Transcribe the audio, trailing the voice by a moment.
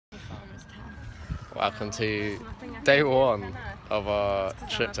Welcome to day one of our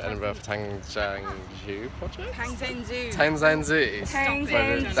trip to Edinburgh for Tangzhou project? Tangzhou.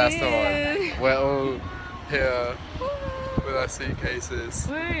 That's the one. We're all here with our suitcases.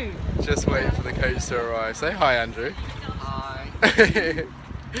 Woo. Just waiting for the coach to arrive. Say hi, Andrew. Hi.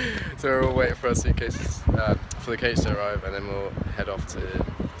 So we're all waiting for our suitcases for the coach to arrive, and then we'll head off to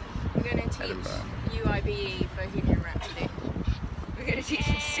We're going to teach Edinburgh. UIBE Bohemian Rhapsody. We're going to teach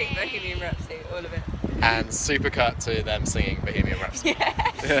them to sing Bohemian Rhapsody, all of it. And supercut to them singing Bohemian Rhapsody.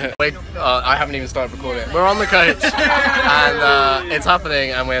 Yeah. Wait, I haven't even started recording. We're on the coach, and it's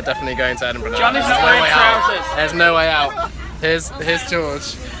happening, and we're definitely going to Edinburgh now. John is There's no wearing way trousers. out. There's no way out. Here's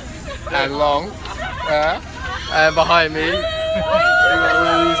George and Long, and behind me, we got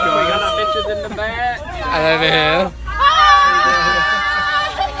all these We guys, got our bitches in the back. and over here,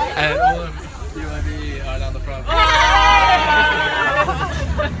 and all of UIB are down the front.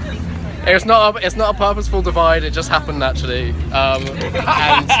 It's not a purposeful divide, it just happened naturally,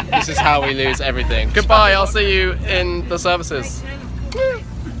 and this is how we lose everything. Goodbye, I'll see you in the services.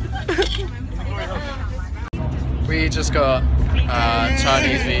 We just got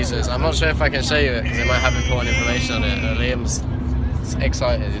Chinese visas. I'm not sure if I can show you it because it might have important information on it. Liam's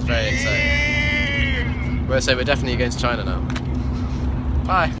excited, he's very excited. So we're definitely going to China now.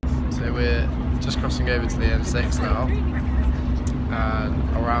 Bye! So we're just crossing over to the M6 now. And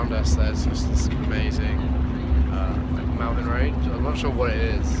around us there's just this amazing mountain range. I'm not sure what it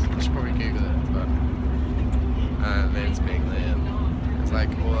is, I should probably Google it, but Liam's being Liam. It's like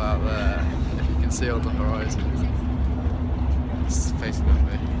all out there, if you can see on the horizon. It's facing that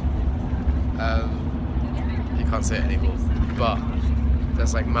way. You can't see it anymore, but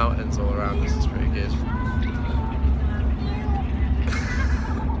there's like mountains all around us, it's pretty good.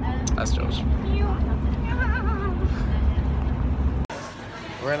 That's George.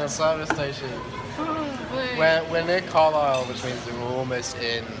 We're in a service station. We're near Carlisle, which means that we're almost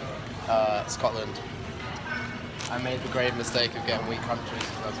in Scotland. I made the grave mistake of getting weak countries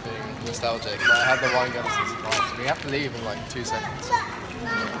because I was being nostalgic, but I had the wine gun since advance. We have to leave in like 2 seconds.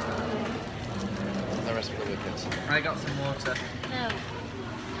 The rest of the wickets. I got some water. No.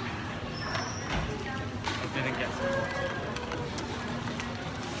 I didn't get some water.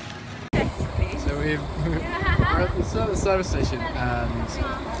 So we're at the service station and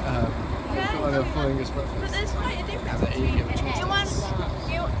we've got a full English breakfast. But there's quite a difference And they're eating it with between chopsticks.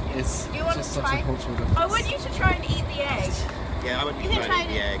 It's just such a cultural difference. I want you to try and eat the egg. Yeah, I would be trying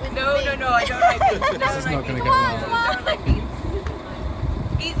to eat the egg. No, I don't like beans. This is not going to go I well. don't like beans.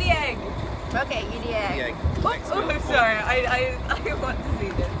 Eat the egg. Okay, eat the egg. The egg. Oh, sorry. I want to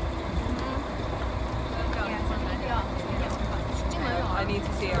see this. I need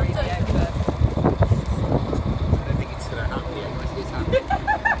to see her eat the egg first. I don't think it's going to happen yet. It's happening.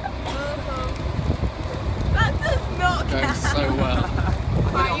 That does not Going count. so well.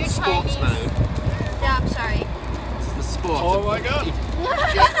 Are you Sports Chinese? mode. Yeah, I'm sorry. This is the sport. Oh my god!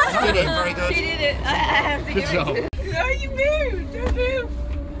 Good, very good. She did it. I have to Good give job. it to her. No, you moved. Don't move.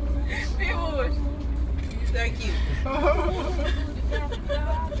 Be forward. Thank you.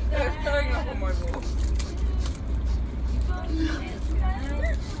 It's going up on my wall.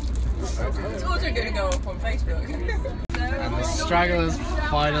 It's also going to go up on Facebook. And the stragglers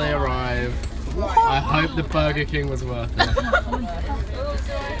finally arrive. I hope the Burger King was worth it.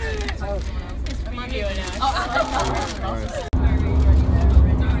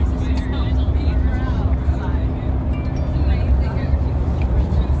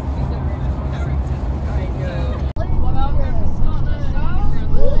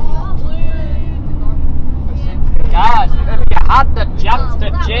 Guys, if you had the chance to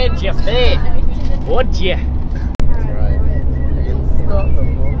change your fate, would you? That's right. In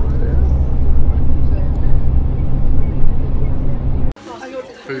Scotland,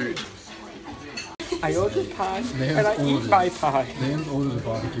 food. I ordered pie Liam's and I eat my pie. Liam's ordered a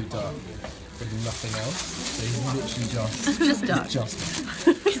barbecue duck with nothing else, so he's literally Just duck. just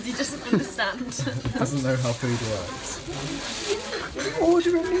Because he doesn't understand. doesn't know how food works.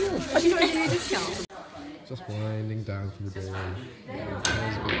 Order a meal. Are you ready to do a discount? Just winding down from the day. It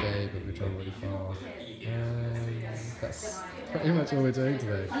was a good day, but we traveled really far. And that's pretty much all we're doing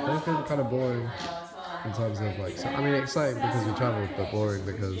today. It's been kind of boring in terms of like, so, I mean exciting because we travelled, but boring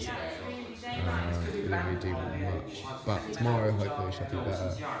because we didn't really do much. But tomorrow hopefully we shall do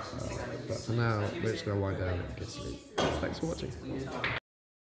better. But for now, we're just going to wind down and get to sleep. Thanks for watching.